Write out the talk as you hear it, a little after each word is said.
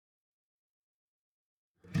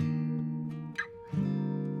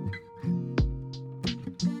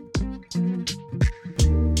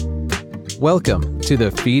Welcome to the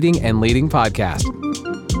Feeding and Leading Podcast,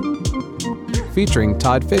 featuring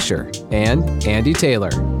Todd Fisher and Andy Taylor,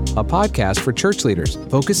 a podcast for church leaders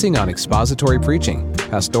focusing on expository preaching,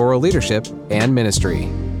 pastoral leadership, and ministry.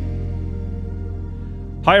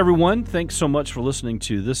 Hi, everyone. Thanks so much for listening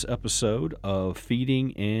to this episode of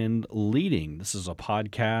Feeding and Leading. This is a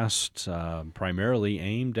podcast primarily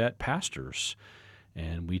aimed at pastors,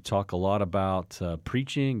 and we talk a lot about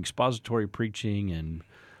preaching, expository preaching, and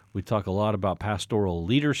we talk a lot about pastoral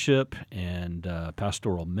leadership and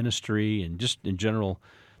pastoral ministry and just in general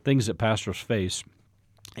things that pastors face.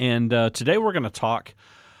 And today we're going to talk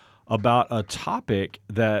about a topic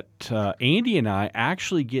that Andy and I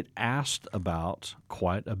actually get asked about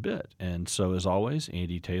quite a bit. And so, as always,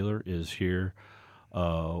 Andy Taylor is here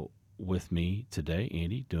with me today.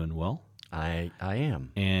 Andy, doing well? I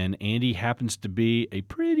am. And Andy happens to be a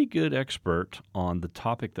pretty good expert on the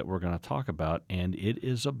topic that we're going to talk about, and it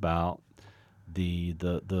is about the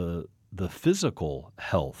physical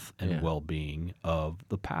health and well-being of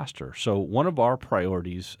the pastor. So one of our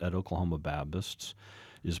priorities at Oklahoma Baptists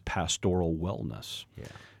is pastoral wellness. Yeah.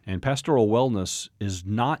 And pastoral wellness is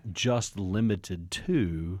not just limited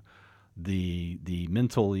to the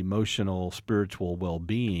mental, emotional, spiritual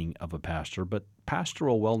well-being of a pastor, but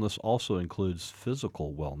pastoral wellness also includes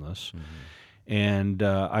physical wellness. Mm-hmm. And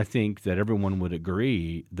I think that everyone would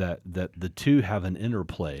agree that the two have an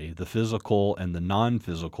interplay, the physical and the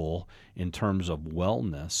non-physical, in terms of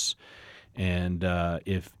wellness. And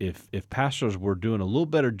if pastors were doing a little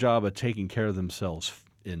better job of taking care of themselves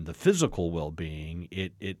in the physical well-being,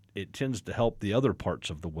 it tends to help the other parts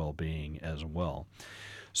of the well-being as well.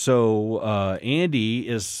 So Andy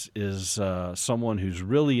is someone who's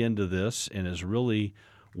really into this and is really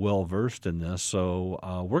well-versed in this. So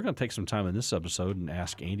we're going to take some time in this episode and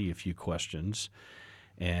ask Andy a few questions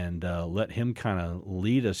and let him kind of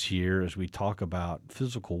lead us here as we talk about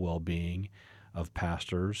physical well-being of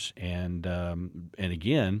pastors. And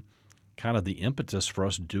again, kind of the impetus for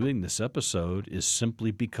us doing this episode is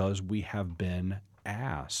simply because we have been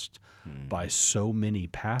asked by so many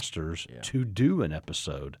pastors to do an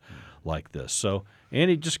episode like this. So,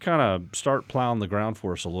 Andy, just kind of start plowing the ground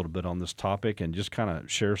for us a little bit on this topic and just kind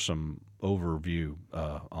of share some overview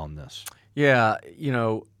on this. Yeah,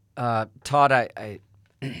 Todd,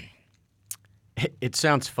 it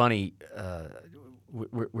sounds funny.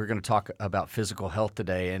 We're going to talk about physical health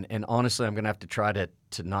today, and honestly, I'm going to have to try to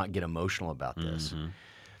not get emotional about this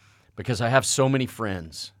because I have so many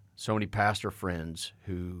friends, so many pastor friends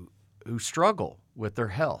who struggle with their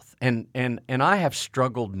health, and I have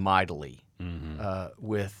struggled mightily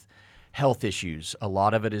with health issues. A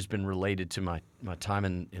lot of it has been related to my time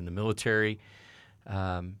in the military.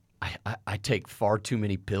 I take far too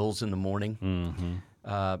many pills in the morning.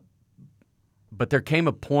 But there came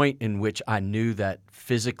a point in which I knew that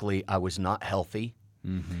physically I was not healthy,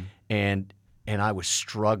 and I was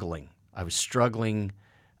struggling. I was struggling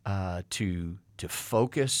to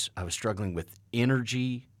focus. I was struggling with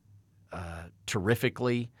energy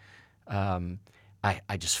terrifically.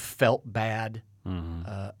 I just felt bad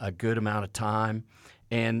a good amount of time,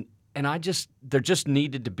 and there just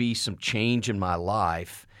needed to be some change in my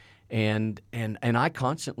life, and I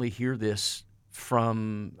constantly hear this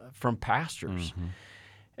from pastors,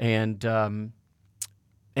 and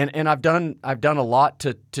I've done a lot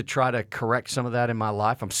to try to correct some of that in my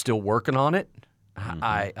life. I'm still working on it.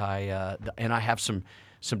 I have some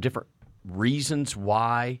different reasons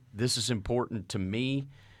why this is important to me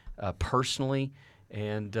personally,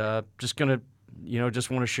 and just want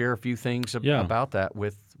to share a few things about that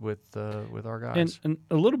with our guys. And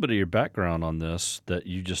a little bit of your background on this that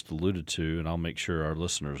you just alluded to, and I'll make sure our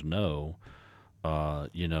listeners know.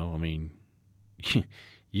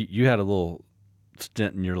 You had a little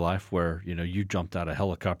stint in your life where, you jumped out of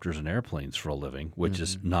helicopters and airplanes for a living, which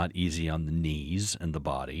is not easy on the knees and the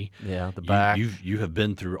body. Yeah, the back. You have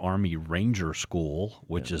been through Army Ranger School,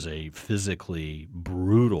 which is a physically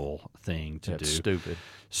brutal thing to do. Stupid.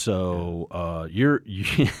 So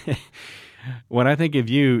when I think of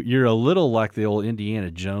you, you're a little like the old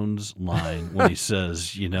Indiana Jones line when he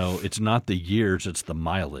says, it's not the years, it's the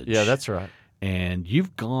mileage. Yeah, that's right. And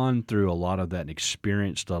you've gone through a lot of that and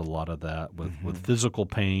experienced a lot of that with physical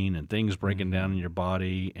pain and things breaking down in your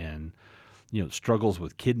body and, struggles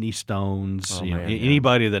with kidney stones.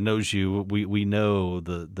 Anybody that knows you, we know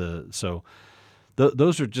those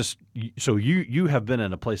are just – so you have been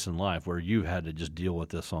in a place in life where you've had to just deal with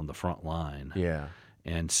this on the front line. Yeah.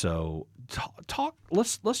 And so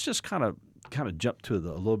let's just kind of jump to a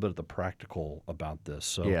little bit of the practical about this.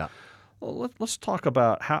 So let's talk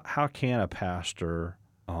about how can a pastor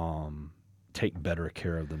take better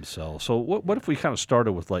care of themselves. So what if we kind of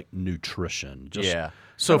started with like nutrition?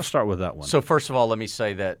 So start with that one. So first of all, let me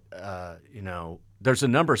say that there's a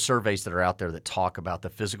number of surveys that are out there that talk about the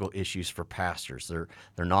physical issues for pastors.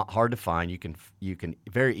 They're not hard to find. You can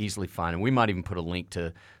very easily find, and we might even put a link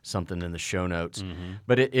to something in the show notes. Mm-hmm.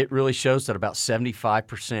 But it really shows that about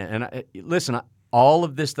 75%. And listen, all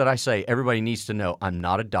of this that I say, everybody needs to know. I'm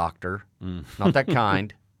not a doctor, not that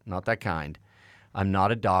kind, not that kind. I'm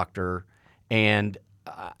not a doctor, and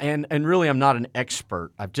really, I'm not an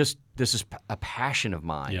expert. This is a passion of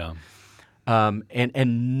mine. Yeah.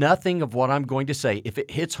 And nothing of what I'm going to say, if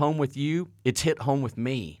it hits home with you, it's hit home with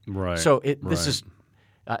me. Right. So this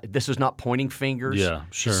is not pointing fingers. Yeah,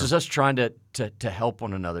 sure. This is us trying to help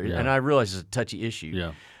one another. Yeah. And I realize it's a touchy issue.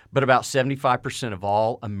 Yeah. But about 75% of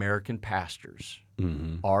all American pastors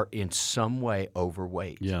are in some way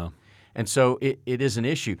overweight. Yeah. And so it is an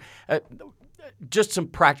issue. Just some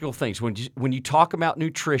practical things. When you talk about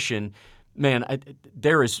nutrition, man,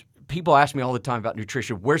 people ask me all the time about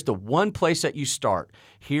nutrition. Where's the one place that you start?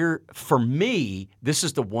 Here, for me, this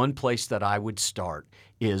is the one place that I would start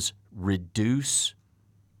is reduce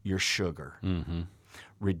your sugar. Mm-hmm.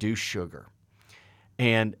 Reduce sugar.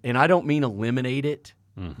 And I don't mean eliminate it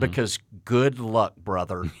because good luck,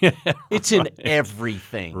 brother. It's in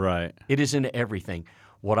everything. Right. It is in everything.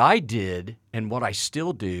 What I did and what I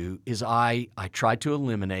still do is I tried to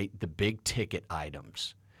eliminate the big ticket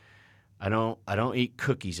items. I don't eat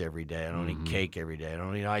cookies every day. I don't eat cake every day. I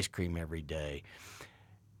don't eat ice cream every day.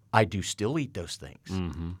 I do still eat those things,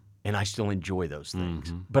 and I still enjoy those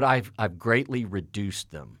things. But I've greatly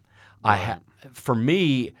reduced them. Right. For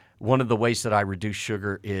me, one of the ways that I reduce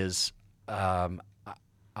sugar is I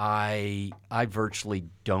virtually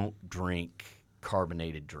don't drink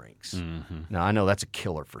carbonated drinks. Now, I know that's a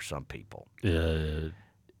killer for some people.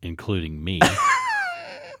 Including me.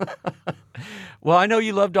 Well, I know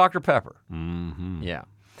you love Dr. Pepper. Yeah.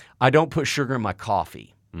 I don't put sugar in my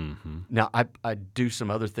coffee. Now, I do some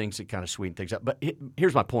other things that kind of sweeten things up. But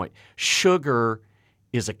here's my point. Sugar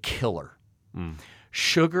is a killer.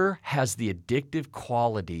 Sugar has the addictive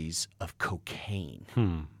qualities of cocaine.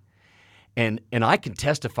 And I can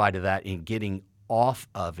testify to that in getting off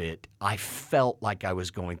of it. I felt like I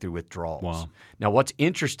was going through withdrawals. Wow. Now, what's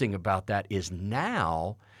interesting about that is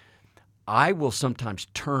now I will sometimes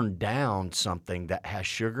turn down something that has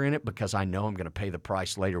sugar in it because I know I'm going to pay the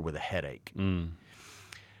price later with a headache.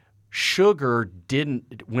 Sugar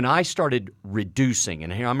didn't – when I started reducing,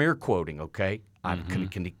 and here I'm air quoting, okay? I'm going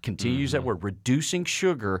to continue to use that word. Reducing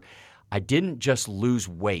sugar, I didn't just lose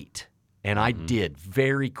weight, and I did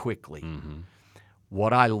very quickly.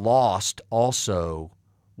 What I lost also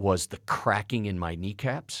was the cracking in my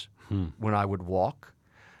kneecaps when I would walk,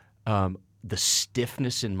 the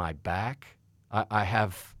stiffness in my back. I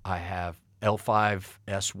have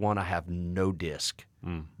L5S1. I have no disc.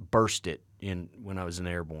 Burst it when I was in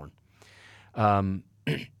airborne.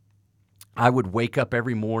 I would wake up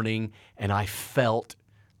every morning and I felt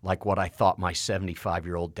like what I thought my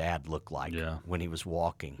 75-year-old dad looked like when he was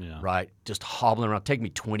walking, right? Just hobbling around. It'd take me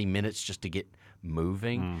 20 minutes just to get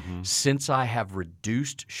moving. Since I have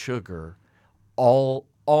reduced sugar,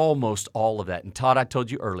 almost all of that. And Todd, I told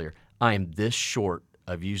you earlier, I am this short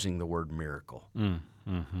of using the word miracle,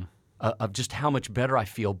 of just how much better I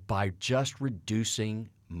feel by just reducing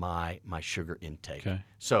my sugar intake. Okay.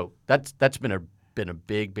 So that's been a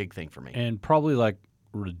big thing for me. And probably like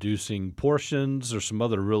reducing portions or some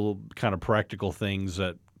other real kind of practical things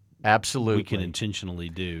that absolutely we can intentionally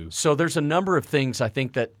do. So there's a number of things I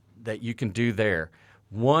think that you can do there.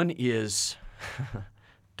 One is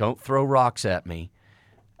don't throw rocks at me.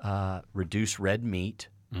 Reduce red meat.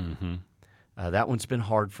 That one's been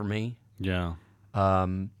hard for me. Yeah.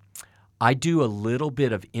 I do a little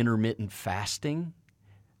bit of intermittent fasting.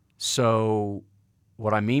 So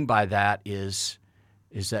what I mean by that is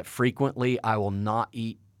that frequently I will not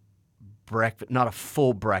eat breakfast, not a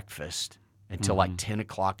full breakfast until like 10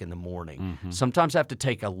 o'clock in the morning. Sometimes I have to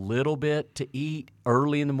take a little bit to eat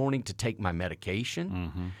early in the morning to take my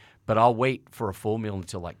medication, but I'll wait for a full meal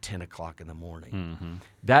until like 10 o'clock in the morning.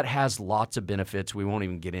 That has lots of benefits. We won't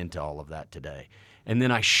even get into all of that today. And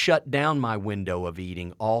then I shut down my window of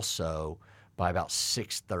eating also by about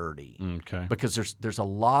 6:30. Okay. Because there's a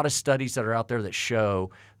lot of studies that are out there that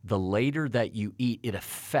show the later that you eat, it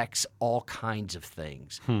affects all kinds of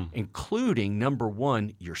things, including, number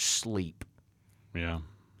one, your sleep. Yeah.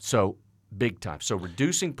 So big time. So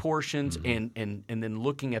reducing portions and then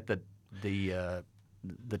looking at the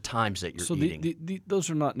times that you're eating.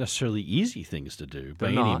 Those are not necessarily easy things to do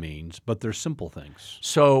by any means, but they're simple things.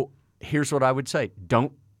 So here's what I would say.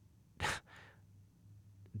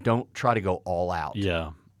 don't try to go all out.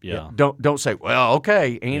 Yeah. Don't say, well,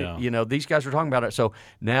 okay, and these guys are talking about it, so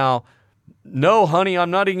now, no, honey, I'm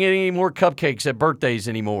not eating any more cupcakes at birthdays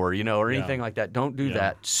anymore, or anything like that. Don't do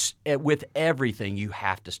that. With everything, you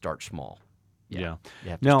have to start small. Yeah. You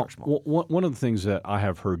have to Now, start small. one of the things that I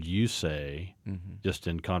have heard you say, just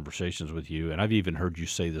in conversations with you, and I've even heard you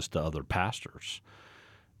say this to other pastors,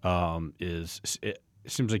 is it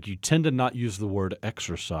seems like you tend to not use the word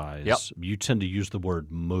exercise. Yep. You tend to use the word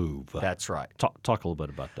move. That's right. Talk a little bit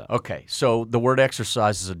about that. Okay, so the word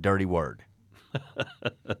exercise is a dirty word,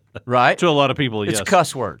 right? To a lot of people, yes. It's a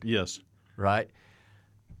cuss word. Yes. Right?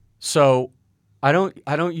 So I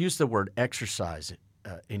don't use the word exercise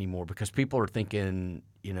anymore because people are thinking,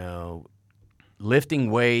 lifting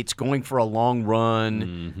weights, going for a long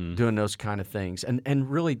run, doing those kind of things. And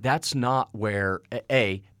really that's not where,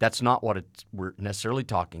 A, that's not what we're necessarily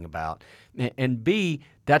talking about. And B,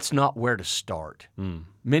 that's not where to start.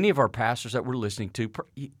 Many of our pastors that we're listening to,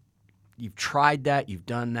 you've tried that, you've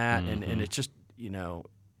done that, and it's just,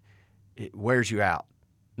 it wears you out.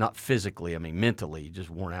 Not physically, mentally, you're just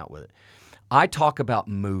worn out with it. I talk about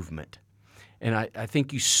movement, and I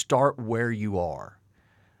think you start where you are.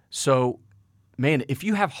 So, man, if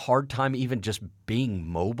you have a hard time even just being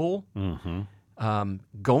mobile,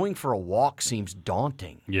 going for a walk seems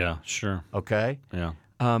daunting. Yeah, sure. Okay? Yeah.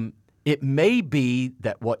 It may be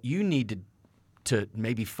that what you need to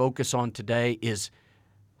maybe focus on today is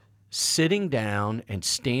sitting down and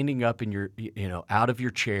standing up in your, out of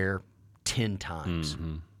your chair 10 times.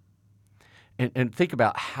 And think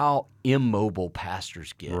about how immobile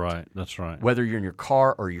pastors get. Right, that's right. Whether you're in your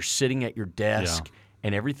car or you're sitting at your desk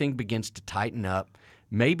and everything begins to tighten up,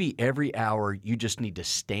 maybe every hour you just need to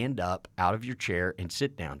stand up out of your chair and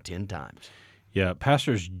sit down 10 times. Yeah,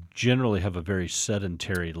 pastors generally have a very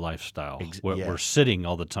sedentary lifestyle. We're sitting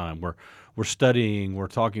all the time. We're studying, we're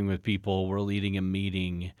talking with people, we're leading a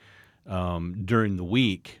meeting. During the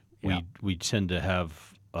week, we tend to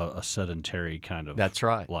have a sedentary kind of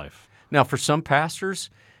life. Now, for some pastors,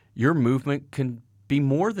 your movement can be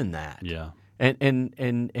more than that. Yeah.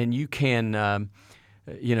 And you can,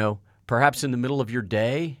 perhaps in the middle of your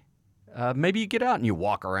day, maybe you get out and you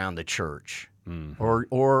walk around the church.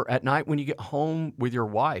 Or at night when you get home with your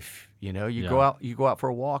wife, you go out for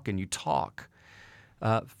a walk and you talk.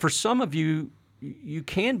 For some of you, you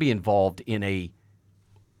can be involved in a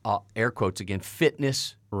air quotes again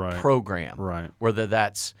fitness program. Right. Whether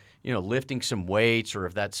that's lifting some weights, or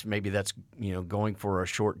if that's going for a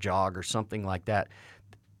short jog or something like that.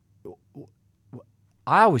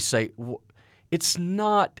 I always say it's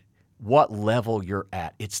not what level you're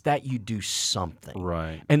at. It's that you do something.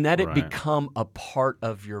 Right. And that it become a part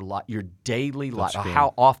of your life, your daily life.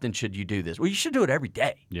 How often should you do this? Well, you should do it every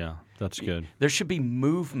day. Yeah, that's good. There should be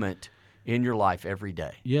movement in your life every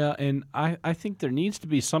day. Yeah, and I think there needs to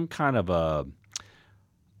be some kind of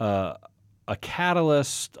a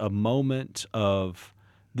catalyst, a moment of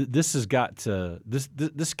this has got to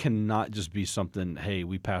this cannot just be something, hey,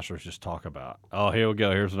 we pastors just talk about. Oh, here we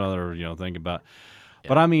go. Here's another thing about.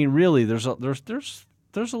 Yeah. But really, there's a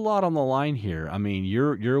lot on the line here.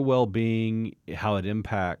 Your well-being, how it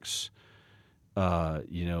impacts,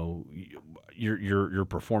 your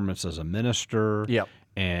performance as a minister. Yep.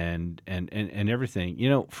 And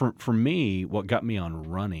everything. For me, what got me on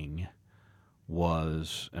running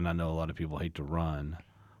was, and I know a lot of people hate to run,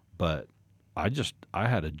 but I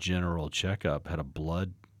had a general checkup, had a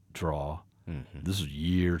blood draw. This was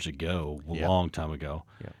years ago, a long time ago.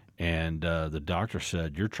 Yep. And the doctor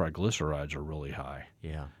said, your triglycerides are really high.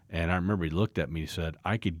 Yeah. And I remember he looked at me and said,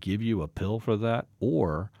 I could give you a pill for that,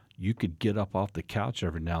 or you could get up off the couch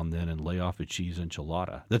every now and then and lay off a cheese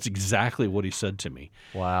enchilada. That's exactly what he said to me.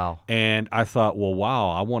 Wow. And I thought, well,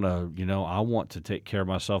 wow, I want to take care of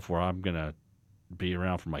myself where I'm going to be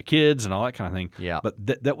around for my kids and all that kind of thing. Yeah. But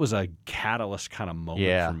that was a catalyst kind of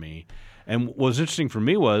moment for me. And what was interesting for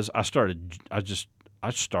me was I started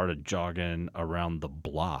jogging around the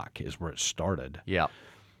block is where it started. Yeah.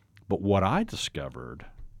 But what I discovered,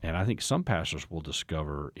 and I think some pastors will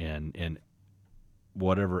discover in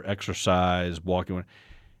whatever exercise, walking,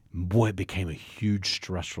 boy, it became a huge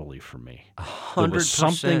stress relief for me. 100%. There was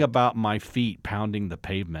something about my feet pounding the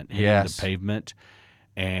pavement, hitting the pavement,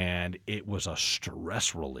 and it was a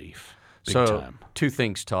stress relief big time. Two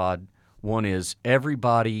things, Todd. One is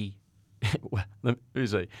everybody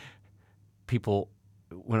people,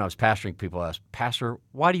 when I was pastoring, people asked, Pastor,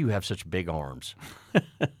 why do you have such big arms?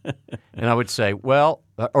 And I would say, well,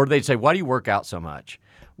 or they'd say, why do you work out so much?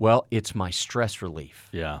 Well, it's my stress relief.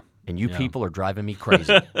 Yeah. And you people are driving me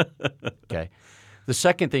crazy. Okay. The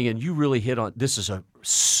second thing, and you really hit on, this is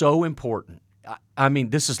so important. I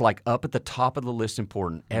mean, this is like up at the top of the list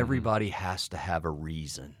important. Everybody has to have a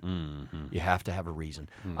reason. You have to have a reason.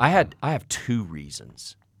 I have two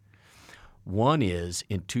reasons. One is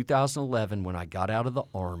in 2011 when I got out of the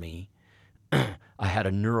Army, I had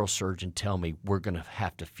a neurosurgeon tell me, we're going to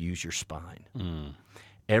have to fuse your spine.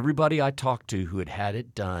 Everybody I talked to who had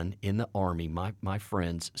it done in the Army, my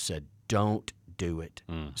friends, said, don't do it.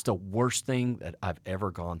 It's the worst thing that I've ever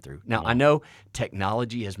gone through. Now, I know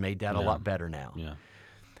technology has made that a lot better now. Yeah.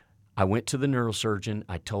 I went to the neurosurgeon.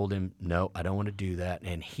 I told him, no, I don't want to do that.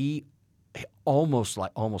 And he almost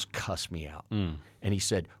cussed me out. And he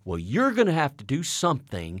said, well, you're going to have to do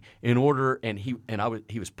something in order, and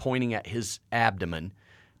he was pointing at his abdomen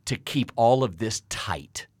to keep all of this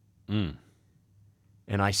tight. And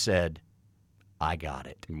I said, I got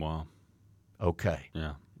it. Wow. Okay.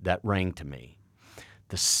 Yeah. That rang to me.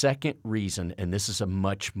 The second reason, and this is a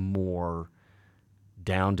much more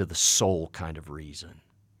down to the soul kind of reason,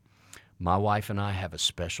 my wife and I have a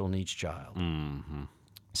special needs child.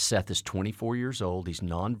 Seth is 24 years old. He's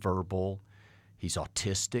nonverbal. He's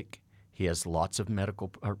autistic. He has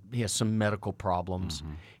he has some medical problems.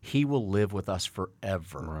 He will live with us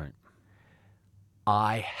forever. Right.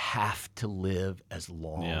 I have to live as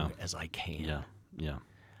long as I can. Yeah. Yeah.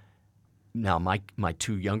 Now, my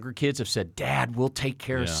two younger kids have said, Dad, we'll take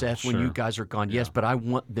care of Seth when you guys are gone. Yes, but I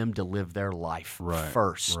want them to live their life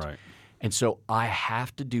first. Right. And so I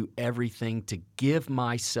have to do everything to give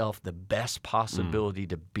myself the best possibility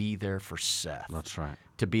to be there for Seth. That's right.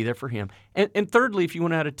 To be there for him. And thirdly, if you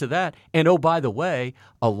want to add it to that, and oh, by the way,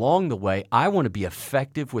 along the way, I want to be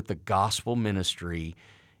effective with the gospel ministry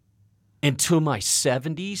until my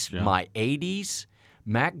 70s, my 80s.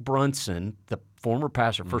 Mac Brunson, the former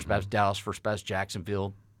pastor, First Baptist Dallas, First Baptist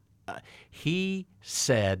Jacksonville, he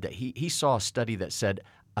said that he saw a study that said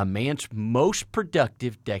a man's most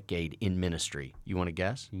productive decade in ministry. You want to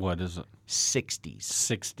guess? What is it? 60s.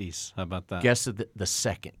 60s. How about that? Guess the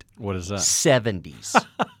second. What is that? 70s.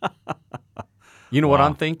 You know what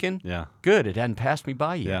I'm thinking? Yeah. Good. It hadn't passed me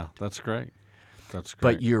by yet. Yeah, that's great. That's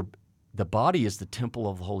great. But the body is the temple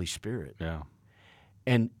of the Holy Spirit. Yeah.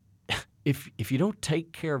 And if you don't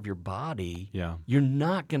take care of your body, you're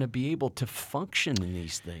not going to be able to function in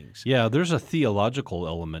these things. Yeah, there's a theological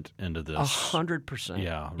element into this. 100%.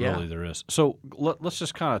 Yeah, really there is. So let's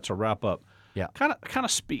just kind of, to wrap up, kind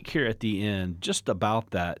of speak here at the end just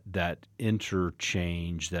about that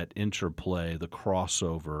interchange, that interplay, the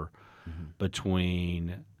crossover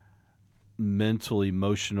between mental,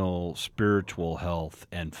 emotional, spiritual health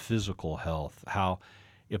and physical health. How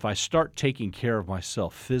if I start taking care of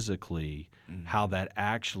myself physically, how that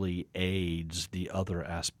actually aids the other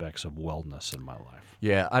aspects of wellness in my life.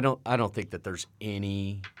 Yeah, I don't think that there's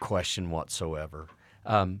any question whatsoever.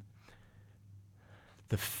 The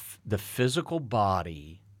physical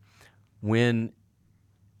body, when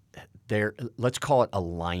let's call it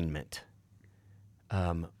alignment.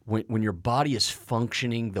 When your body is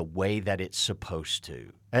functioning the way that it's supposed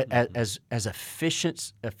to, as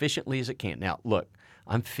efficiently as it can. Now, look.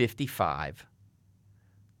 I'm 55.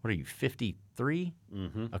 What are you, 53?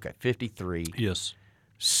 Okay, 53. Yes.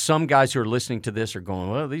 Some guys who are listening to this are going,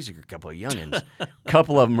 well, these are a couple of youngins. A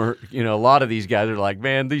couple of them are, a lot of these guys are like,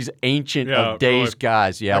 man, these ancient of days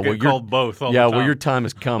guys. Yeah, I get called both all the time. Well, your time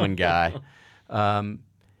is coming, guy.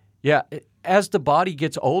 As the body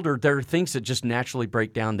gets older, there are things that just naturally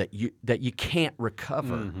break down that you can't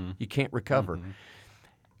recover. You can't recover.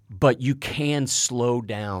 But you can slow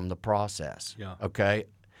down the process. Yeah. Okay?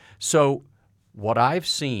 So what I've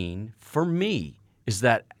seen for me is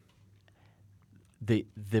that the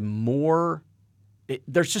more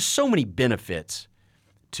there's just so many benefits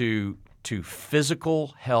to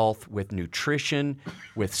physical health with nutrition,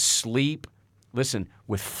 with sleep,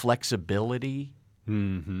 with flexibility.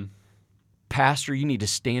 Pastor, you need to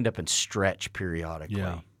stand up and stretch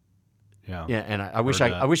periodically. Yeah, and I wish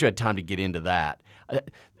I had time to get into that.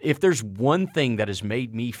 If there's one thing that has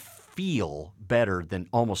made me feel better than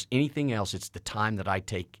almost anything else, it's the time that I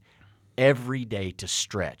take every day to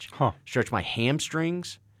stretch. Stretch my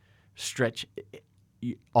hamstrings, stretch.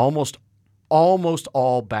 Almost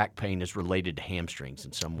all back pain is related to hamstrings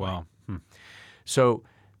in some way. Wow. So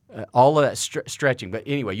all of that stretching. But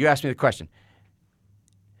anyway, you asked me the question.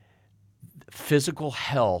 Physical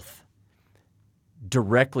health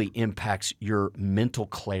directly impacts your mental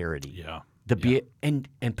clarity. Yeah.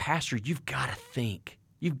 And Pastor, you've got to think.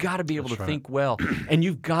 You've got to be able to think well, and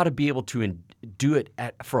you've got to be able to do it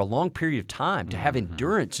for a long period of time, to have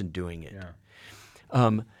endurance in doing it.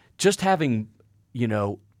 Yeah. Just having,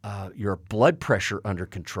 your blood pressure under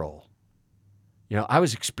control. I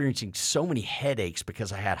was experiencing so many headaches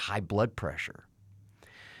because I had high blood pressure.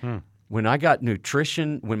 When I got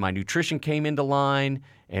nutrition, when my nutrition came into line,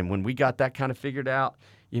 and when we got that kind of figured out,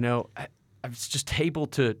 I was just able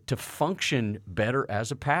to function better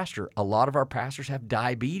as a pastor. A lot of our pastors have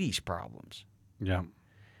diabetes problems. Yeah.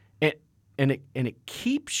 And it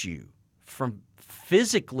keeps you from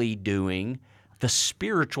physically doing the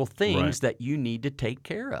spiritual things that you need to take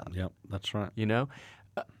care of. Yep, that's right.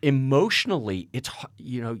 Emotionally, it's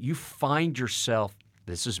you find yourself.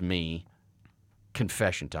 This is me.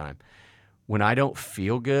 Confession time. When I don't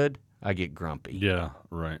feel good, I get grumpy. Yeah,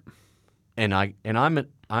 right. And I'm an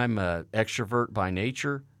extrovert by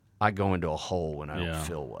nature. I go into a hole when I don't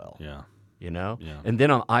feel well. Yeah. Yeah. And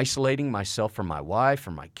then I'm isolating myself from my wife,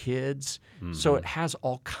 from my kids. Mm-hmm. So it has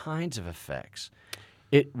all kinds of effects.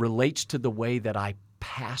 It relates to the way that I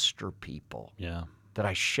pastor people. Yeah. That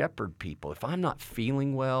I shepherd people. If I'm not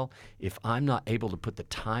feeling well, if I'm not able to put the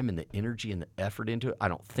time and the energy and the effort into it, I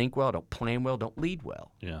don't think well, don't plan well, don't lead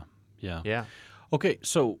well. Yeah. Yeah. Yeah. Okay,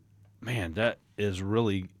 so, man, that is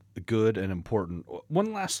really good and important.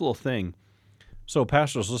 One last little thing. So,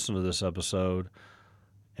 pastors listen to this episode,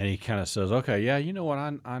 and he kind of says, "Okay, yeah, you know what?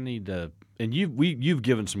 I need to." And you've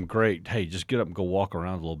given some great. Hey, just get up and go walk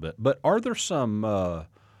around a little bit. But are there some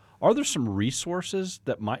resources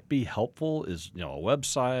that might be helpful? Is a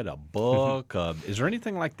website, a book? Is there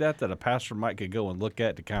anything like that a pastor might could go and look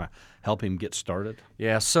at to kind of help him get started?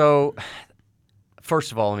 Yeah. So,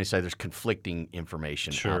 first of all, let me say there's conflicting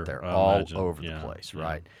information out there all over the place,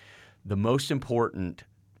 right? The most important,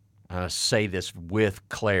 say this with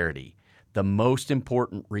clarity, the most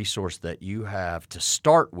important resource that you have to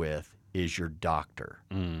start with is your doctor.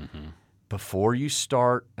 Mm-hmm. Before you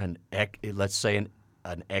start let's say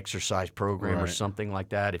an exercise program or something like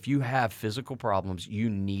that, if you have physical problems, you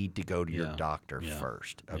need to go to your doctor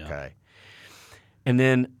first, okay? And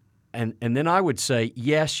then I would say,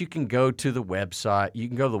 yes, you can go to the website. You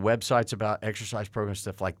can go to the websites about exercise programs,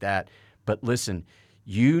 stuff like that. But listen,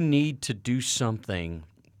 you need to do something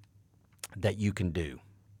that you can do.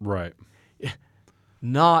 Right.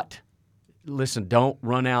 Don't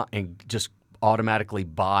run out and just automatically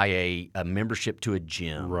buy a membership to a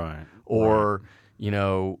gym. Right. Or,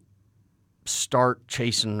 start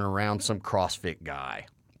chasing around some CrossFit guy.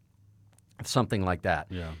 Something like that.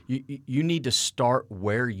 Yeah. You need to start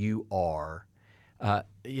where you are.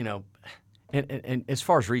 And as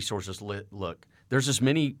far as resources, look, there's as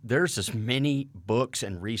many books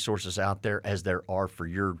and resources out there as there are for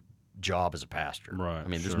your job as a pastor. Right. I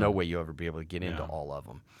mean, there's no way you'll ever be able to get into all of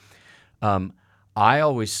them. I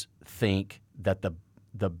always think that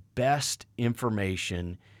the best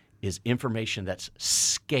information is information that's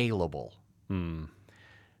scalable.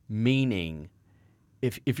 Meaning,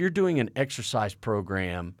 if you're doing an exercise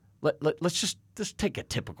program, let's just take a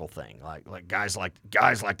typical thing like guys like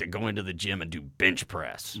to go into the gym and do bench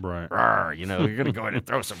press. Right. Rawr, you're going to go in and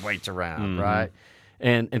throw some weights around, right?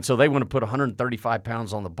 And so they want to put 135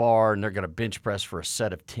 pounds on the bar and they're going to bench press for a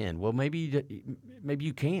set of 10. Well, maybe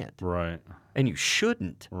you can't. Right. And you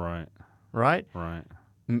shouldn't. Right. Right. Right.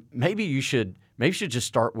 Maybe you should just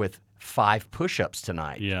start with 5 push-ups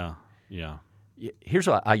tonight. Yeah. Yeah. Here's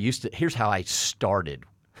how I started.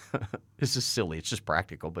 This is silly. It's just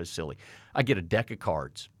practical, but it's silly. I get a deck of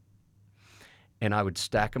cards, and I would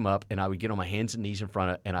stack them up, and I would get on my hands and knees in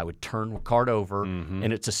front of it, and I would turn the card over,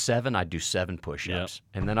 and it's a 7. I'd do 7 push-ups.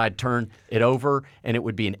 Yep. And then I'd turn it over, and it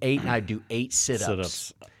would be an 8, and I'd do 8 sit-ups.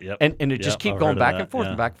 Sit-ups. Yep. And it just keep going back and forth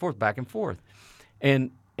and back and forth, back and forth.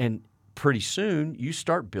 And pretty soon, you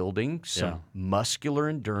start building some muscular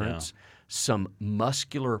endurance, some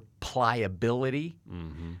muscular pliability.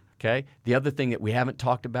 Mm-hmm. Okay. The other thing that we haven't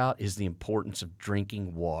talked about is the importance of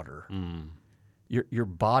drinking water. Your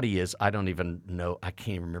body is, I don't even know, I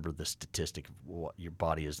can't even remember the statistic of what your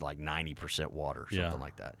body is, like 90% water, something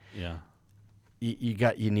like that. Yeah.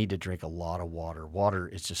 You need to drink a lot of water. Water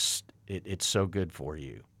is just it's so good for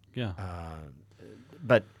you. Yeah.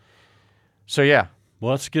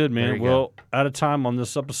 Well, that's good, man. Well, out of time on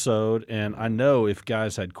this episode, and I know if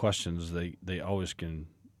guys had questions, they always can,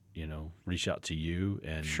 reach out to you,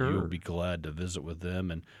 and you'll be glad to visit with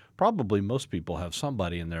them. And probably most people have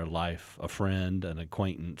somebody in their life, a friend, an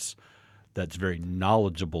acquaintance, that's very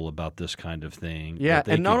knowledgeable about this kind of thing. Yeah, that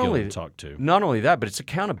they and not could go only and talk to. Not only that, but it's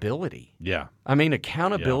accountability. Yeah. I mean,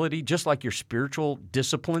 accountability, just like your spiritual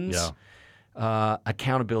disciplines. Yeah.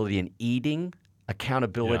 Accountability in eating,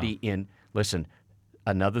 accountability in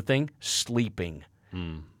another thing, sleeping.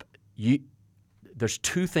 There's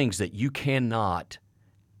 2 things that you cannot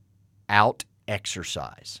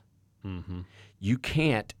out-exercise. Mm-hmm. You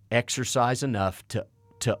can't exercise enough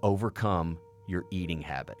to overcome your eating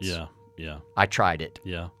habits. Yeah, yeah. I tried it.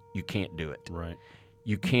 Yeah. You can't do it. Right.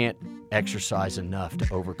 you can't exercise enough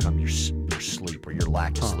to overcome your sleep or your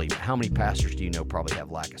lack of sleep. How many pastors do you know probably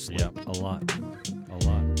have lack of sleep? Yeah, a lot.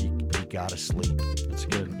 You got to sleep. That's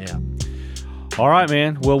good. Yeah. All right,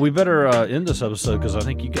 man. Well, we better end this episode because I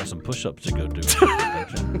think you got some push-ups to go do.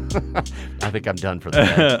 I think I'm done for the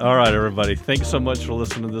day. All right, everybody. Thanks so much for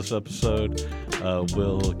listening to this episode.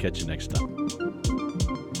 We'll catch you next time.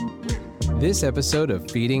 This episode of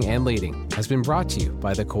Feeding and Leading has been brought to you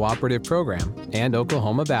by the Cooperative Program and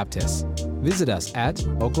Oklahoma Baptist. Visit us at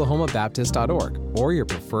oklahomabaptist.org or your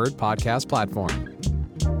preferred podcast platform.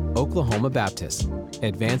 Oklahoma Baptist,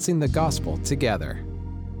 advancing the gospel together.